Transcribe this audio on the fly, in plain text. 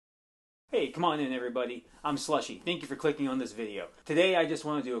Hey, come on in everybody. I'm Slushy. Thank you for clicking on this video. Today I just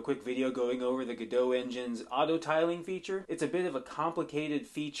want to do a quick video going over the Godot Engine's auto tiling feature. It's a bit of a complicated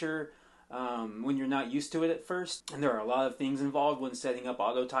feature when you're not used to it at first, and there are a lot of things involved when setting up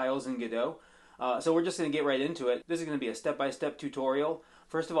auto tiles in Godot. So we're just going to get right into it. This is going to be a step-by-step tutorial.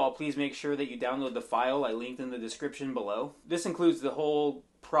 First of all, please make sure that you download the file I linked in the description below. This includes the whole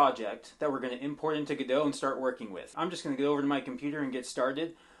project that we're going to import into Godot and start working with. I'm just going to go over to my computer and get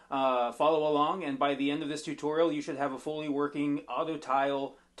started. Follow along, and by the end of this tutorial you should have a fully working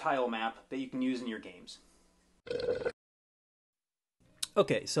Autotile tile map that you can use in your games.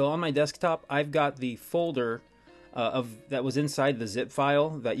 Okay, so on my desktop I've got the folder that was inside the zip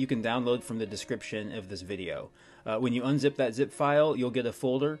file that you can download from the description of this video. When you unzip that zip file, you'll get a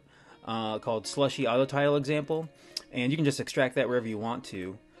folder called Slushy Autotile Example, and you can just extract that wherever you want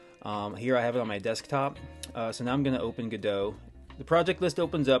to. Here I have it on my desktop, so now I'm going to open Godot. The project list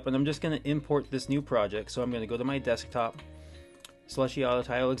opens up, and I'm just going to import this new project. So I'm going to go to my desktop, Slushy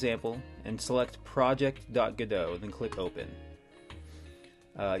Autotile Example, and select project.godot, then click Open.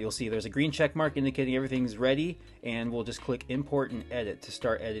 You'll see there's a green check mark indicating everything's ready, and we'll just click Import and Edit to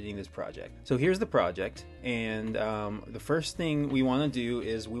start editing this project. So here's the project, and the first thing we want to do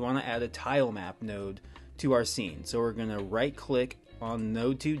is we want to add a TileMap node to our scene. So we're going to right-click on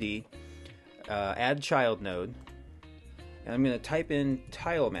Node 2D, Add Child Node, and I'm going to type in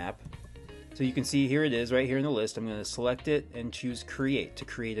TileMap. So you can see here it is right here in the list. I'm going to select it and choose Create to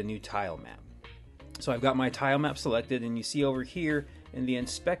create a new tile map. So I've got my tile map selected, and you see over here in the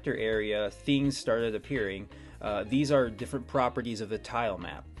inspector area things started appearing. These are different properties of the tile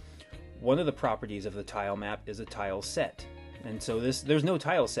map. One of the properties of the tile map is a tile set, and so there's no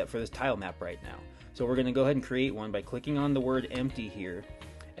tile set for this tile map right now. So we're going to go ahead and create one by clicking on the word empty here,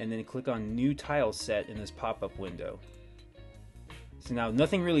 and then click on New Tile Set in this pop-up window. So now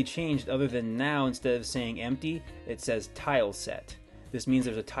nothing really changed other than now instead of saying empty, it says TileSet. This means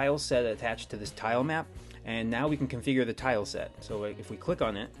there's a tile set attached to this tile map, and now we can configure the tile set. So if we click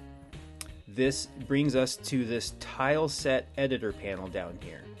on it, this brings us to this TileSet editor panel down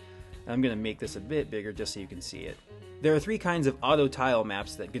here. I'm going to make this a bit bigger just so you can see it. There are three kinds of auto tile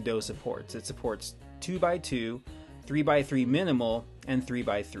maps that Godot supports. It supports 2x2, 3x3 minimal, and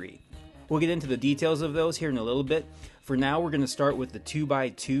 3x3. We'll get into the details of those here in a little bit. For now, we're going to start with the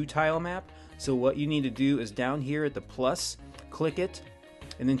 2x2 tile map. So what you need to do is down here at the plus, click it,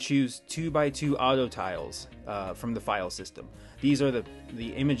 and then choose 2x2 auto tiles from the file system. These are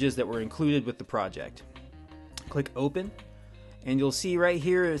the images that were included with the project. Click Open, and you'll see right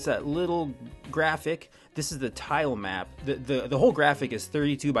here is that little graphic. This is the tile map. The whole graphic is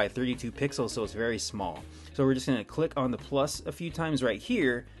 32 by 32 pixels, so it's very small. So we're just going to click on the plus a few times right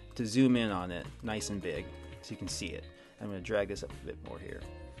here to zoom in on it nice and big so you can see it. I'm going to drag this up a bit more here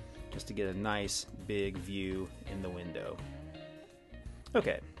just to get a nice big view in the window.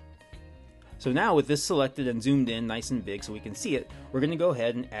 Okay, so now with this selected and zoomed in nice and big so we can see it, we're going to go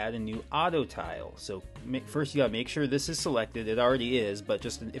ahead and add a new auto tile. So first you got to make sure this is selected. It already is, but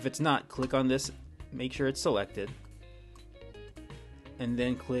just if it's not, click on this, make sure it's selected, and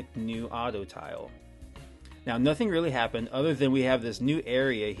then click New Auto Tile. Now nothing really happened other than we have this new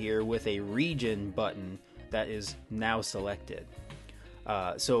area here with a region button that is now selected.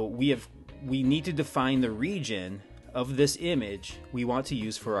 So we need to define the region of this image we want to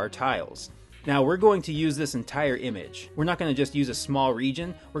use for our tiles. Now we're going to use this entire image. We're not going to just use a small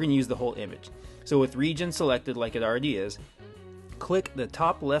region, we're going to use the whole image. So with region selected like it already is, click the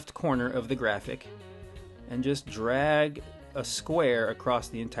top left corner of the graphic and just drag a square across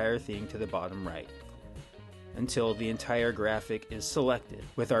the entire thing to the bottom right until the entire graphic is selected.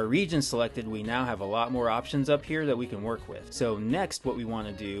 With our region selected, we now have a lot more options up here that we can work with. So next what we want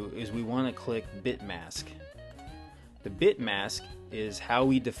to do is we want to click Bitmask. The Bitmask is how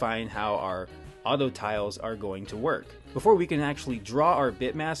we define how our auto tiles are going to work. Before we can actually draw our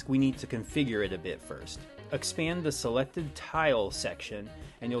bitmask, we need to configure it a bit first. Expand the selected tile section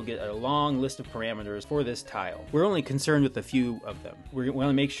and you'll get a long list of parameters for this tile. We're only concerned with a few of them. We want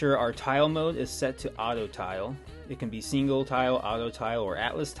to make sure our tile mode is set to auto tile. It can be single tile, auto tile, or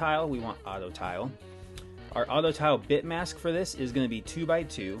atlas tile. We want auto tile. Our auto tile bitmask for this is going to be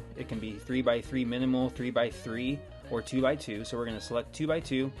 2x2. It can be 3x3 minimal, 3x3, or 2x2. So we're going to select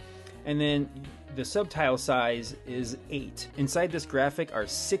 2x2. And then the subtile size is 8. Inside this graphic are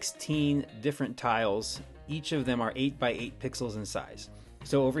 16 different tiles. Each of them are 8 by 8 pixels in size.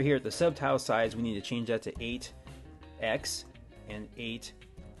 So over here at the subtile size, we need to change that to 8x and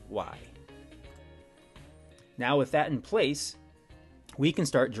 8y. Now with that in place, we can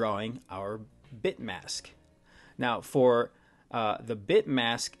start drawing our bitmask. Now for The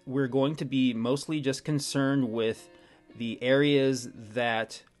Bitmask, we're going to be mostly just concerned with the areas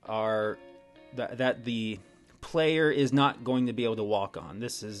that are that the player is not going to be able to walk on.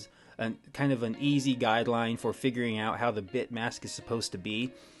 This is kind of an easy guideline for figuring out how the Bitmask is supposed to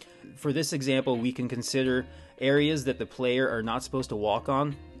be. For this example, we can consider areas that the player are not supposed to walk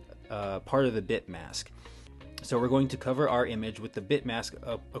on part of the Bitmask. So we're going to cover our image with the Bitmask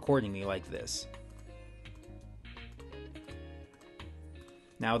accordingly, like this.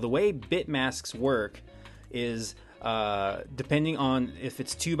 Now, the way Bitmasks work is depending on if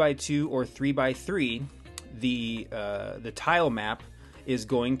it's 2x2 or 3x3, the TileMap is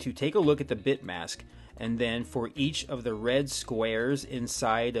going to take a look at the Bitmask, and then for each of the red squares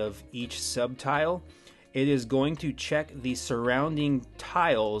inside of each subtile, it is going to check the surrounding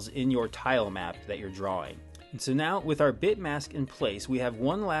tiles in your tile map that you're drawing. And so now, with our Bitmask in place, we have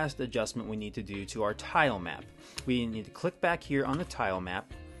one last adjustment we need to do to our tile map. We need to click back here on the tile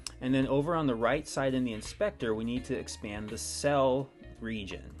map, and then over on the right side in the inspector, we need to expand the cell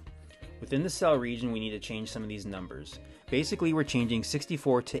region. Within the cell region, we need to change some of these numbers. Basically, we're changing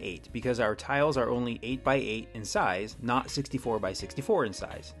 64 to 8 because our tiles are only 8 by 8 in size, not 64 by 64 in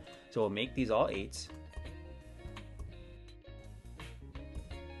size. So we'll make these all 8s.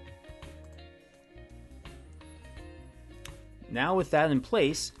 Now with that in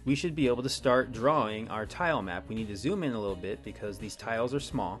place, we should be able to start drawing our tile map. We need to zoom in a little bit because these tiles are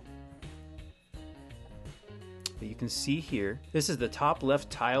small. But you can see here, this is the top left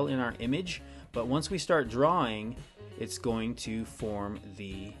tile in our image, but once we start drawing, it's going to form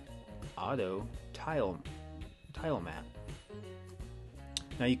the Autotile map.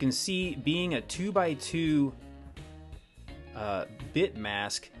 Now you can see, being a 2x2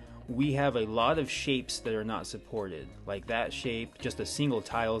 Bitmask, we have a lot of shapes that are not supported. Like that shape, just a single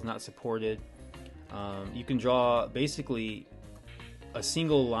tile is not supported. You can draw basically a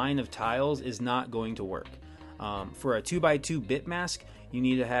single line of tiles is not going to work. For a 2x2 Bitmask, you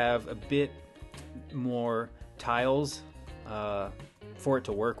need to have a bit more tiles for it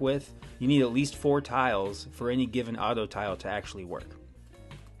to work with. You need at least 4 tiles for any given Autotile to actually work.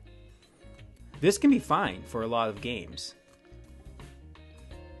 This can be fine for a lot of games.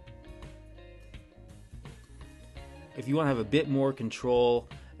 If you want to have a bit more control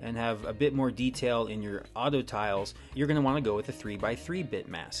and have a bit more detail in your Autotiles, you're going to want to go with a 3x3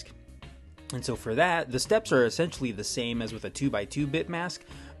 Bitmask. And so for that, the steps are essentially the same as with a 2x2 Bitmask,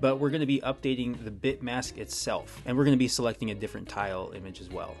 but we're going to be updating the Bitmask itself, and we're going to be selecting a different tile image as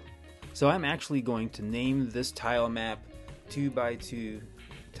well. So I'm actually going to name this tile map 2x2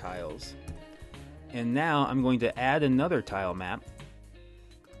 tiles. And now I'm going to add another tile map.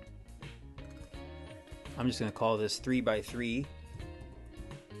 I'm just going to call this 3x3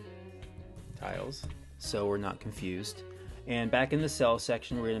 tiles, so we're not confused. And back in the cell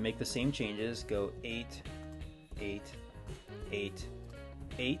section, we're going to make the same changes. Go 8, 8, 8,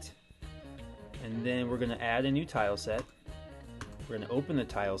 8. And then we're going to add a new tile set. We're going to open the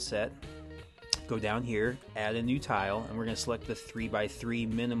tile set, go down here, add a new tile, and we're going to select the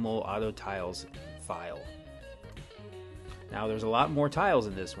 3x3 minimal Autotiles file. Now there's a lot more tiles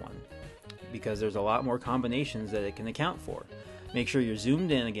in this one because there's a lot more combinations that it can account for. Make sure you're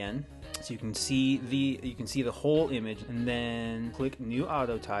zoomed in again so you can see the whole image, and then click New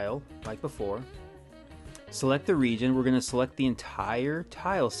Autotile like before. Select the region. We're going to select the entire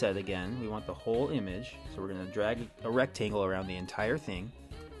tile set again. We want the whole image, so we're going to drag a rectangle around the entire thing.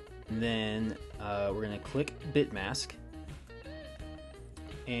 And then we're going to click Bitmask.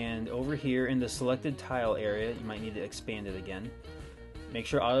 And over here in the selected tile area, you might need to expand it again. Make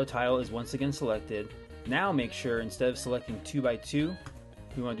sure Autotile is once again selected. Now make sure, instead of selecting 2x2,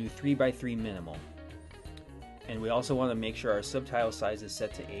 we want to do 3x3 minimal. And we also want to make sure our subtile size is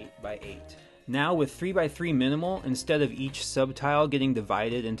set to 8x8. Now with 3x3 minimal, instead of each subtile getting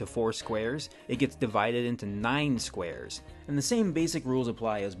divided into 4 squares, it gets divided into 9 squares. And the same basic rules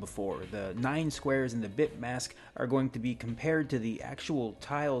apply as before. The 9 squares in the Bitmask are going to be compared to the actual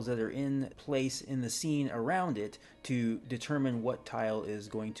tiles that are in place in the scene around it to determine what tile is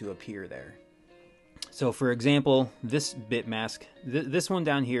going to appear there. So for example, this Bitmask, this one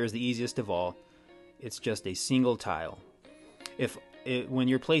down here is the easiest of all. It's just a single tile. When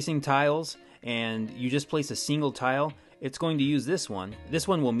you're placing tiles and you just place a single tile, it's going to use this one. This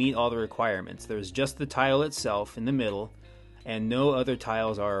one will meet all the requirements. There's just the tile itself in the middle, and no other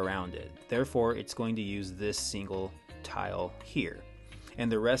tiles are around it. Therefore, it's going to use this single tile here. And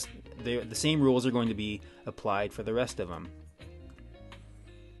the rest, the same rules are going to be applied for the rest of them.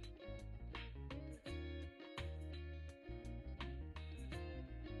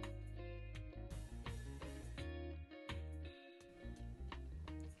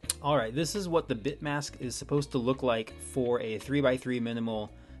 Alright, this is what the Bitmask is supposed to look like for a 3x3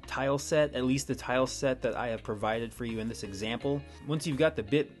 minimal tile set, at least the tile set that I have provided for you in this example. Once you've got the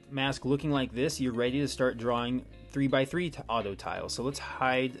Bitmask looking like this, you're ready to start drawing 3x3 auto tiles. So let's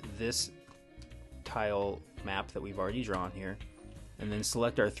hide this tile map that we've already drawn here, and then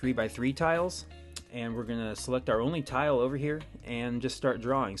select our 3x3 tiles, and we're gonna select our only tile over here and just start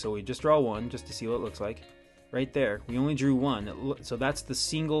drawing. So we just draw one just to see what it looks like. Right there, we only drew one, so that's the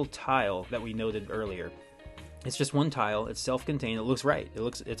single tile that we noted earlier. It's just one tile, it's self-contained, it looks right,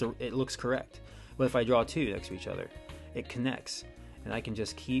 it looks correct. But if I draw two next to each other, it connects, and I can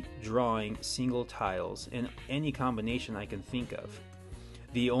just keep drawing single tiles in any combination I can think of.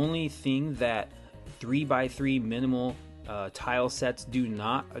 The only thing that 3x3 minimal tile sets do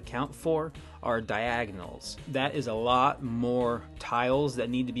not account for are diagonals. That is a lot more tiles that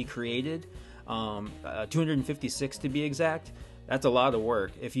need to be created. 256 to be exact. That's a lot of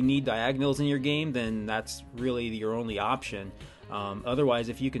work. If you need diagonals in your game, then that's really your only option. Otherwise,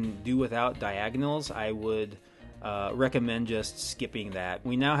 if you can do without diagonals, I would recommend just skipping that.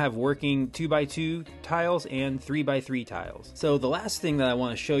 We now have working 2x2 tiles and 3x3 tiles. So the last thing that I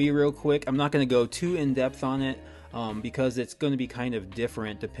want to show you real quick, I'm not going to go too in depth on it, because it's going to be kind of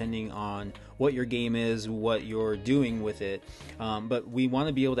different depending on what your game is, what you're doing with it. But we want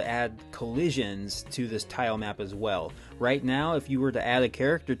to be able to add collisions to this tile map as well. Right now, if you were to add a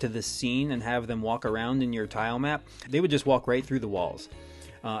character to this scene and have them walk around in your tile map, they would just walk right through the walls.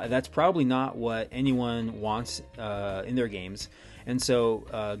 That's probably not what anyone wants in their games. And so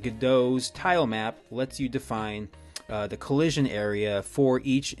Godot's tile map lets you define the collision area for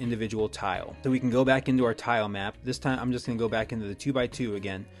each individual tile. So we can go back into our tile map. This time I'm just going to go back into the 2x2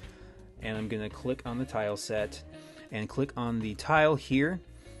 again, and I'm going to click on the tile set and click on the tile here,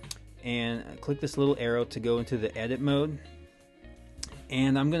 and click this little arrow to go into the edit mode,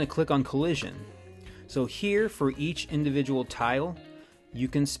 and I'm going to click on collision. So here, for each individual tile, you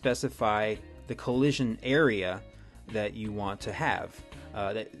can specify the collision area that you want to have.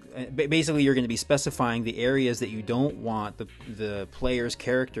 Basically, you're going to be specifying the areas that you don't want the player's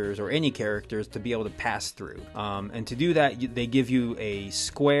characters or any characters to be able to pass through. And to do that, they give you a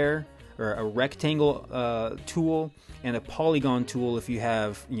square or a rectangle tool and a polygon tool if you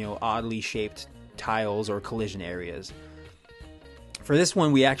have, oddly shaped tiles or collision areas. For this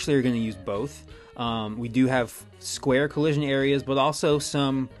one, we actually are going to use both. We do have square collision areas, but also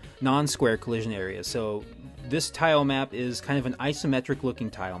some non-square collision areas. So this tile map is kind of an isometric looking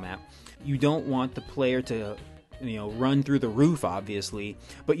tile map. You don't want the player to run through the roof, obviously,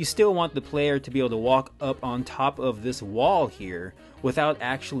 but you still want the player to be able to walk up on top of this wall here without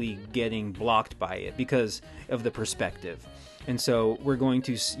actually getting blocked by it because of the perspective. And so we're going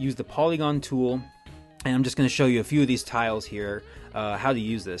to use the polygon tool, and I'm just going to show you a few of these tiles here, how to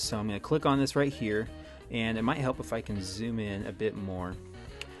use this. So I'm going to click on this right here, and it might help if I can zoom in a bit more.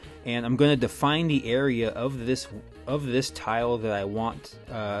 And I'm going to define the area of this tile that I want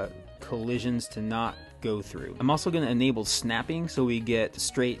collisions to not go through. I'm also going to enable snapping so we get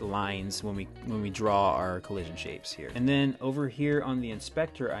straight lines when we draw our collision shapes here. And then over here on the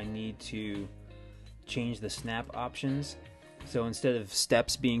inspector, I need to change the snap options. So instead of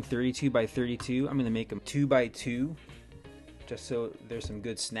steps being 32 by 32, I'm going to make them 2 by 2, just so there's some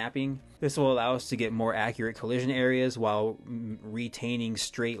good snapping. This will allow us to get more accurate collision areas while retaining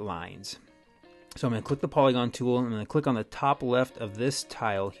straight lines. So I'm going to click the polygon tool, and I'm going to click on the top left of this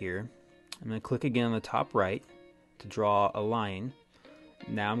tile here. I'm going to click again on the top right to draw a line.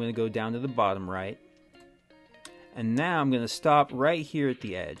 Now I'm going to go down to the bottom right. And now I'm going to stop right here at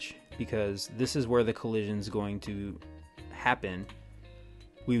the edge, because this is where the collision is going to happen.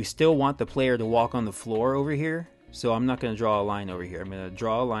 We still want the player to walk on the floor over here, so I'm not going to draw a line over here. I'm going to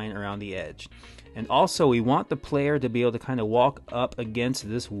draw a line around the edge. And also, we want the player to be able to kind of walk up against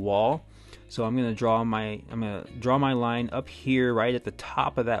this wall. So I'm going to draw my line up here right at the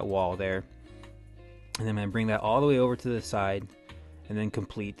top of that wall there. And then I'm going to bring that all the way over to the side and then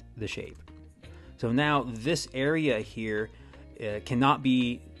complete the shape. So now this area here cannot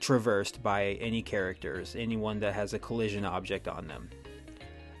be traversed by any characters, anyone that has a collision object on them.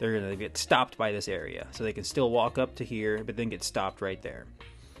 They're going to get stopped by this area. So they can still walk up to here, but then get stopped right there.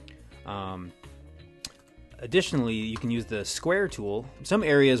 Additionally, you can use the square tool. Some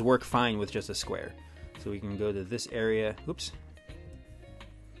areas work fine with just a square. So we can go to this area. Oops.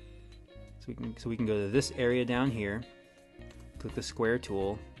 So we can go to this area down here, click the square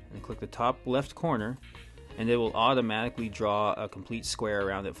tool, and click the top left corner, and it will automatically draw a complete square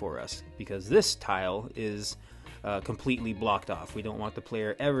around it for us, because this tile is completely blocked off. We don't want the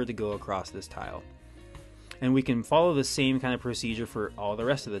player ever to go across this tile. And we can follow the same kind of procedure for all the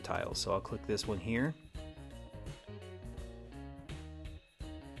rest of the tiles. So I'll click this one here.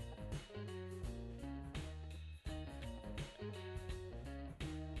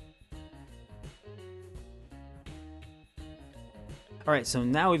 Alright, so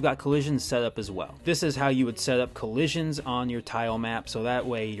now we've got collisions set up as well. This is how you would set up collisions on your tile map, so that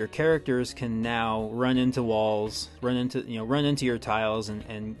way your characters can now run into walls, run into your tiles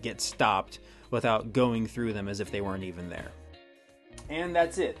and get stopped without going through them as if they weren't even there. And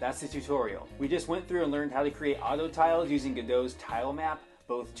that's it. That's the tutorial. We just went through and learned how to create Autotiles using Godot's TileMap,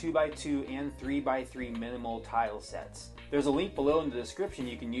 both 2x2 and 3x3 minimal tile sets. There's a link below in the description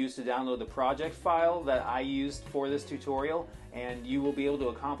you can use to download the project file that I used for this tutorial, and you will be able to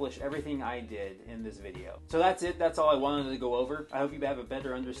accomplish everything I did in this video. So that's it. That's all I wanted to go over. I hope you have a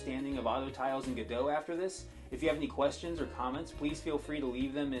better understanding of Autotiles and Godot after this. If you have any questions or comments, please feel free to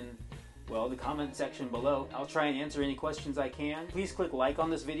leave them in, well, the comment section below. I'll try and answer any questions I can. Please click like on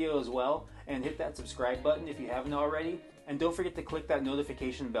this video as well, and hit that subscribe button if you haven't already. And don't forget to click that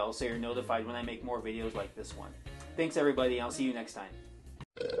notification bell so you're notified when I make more videos like this one. Thanks everybody, I'll see you next time.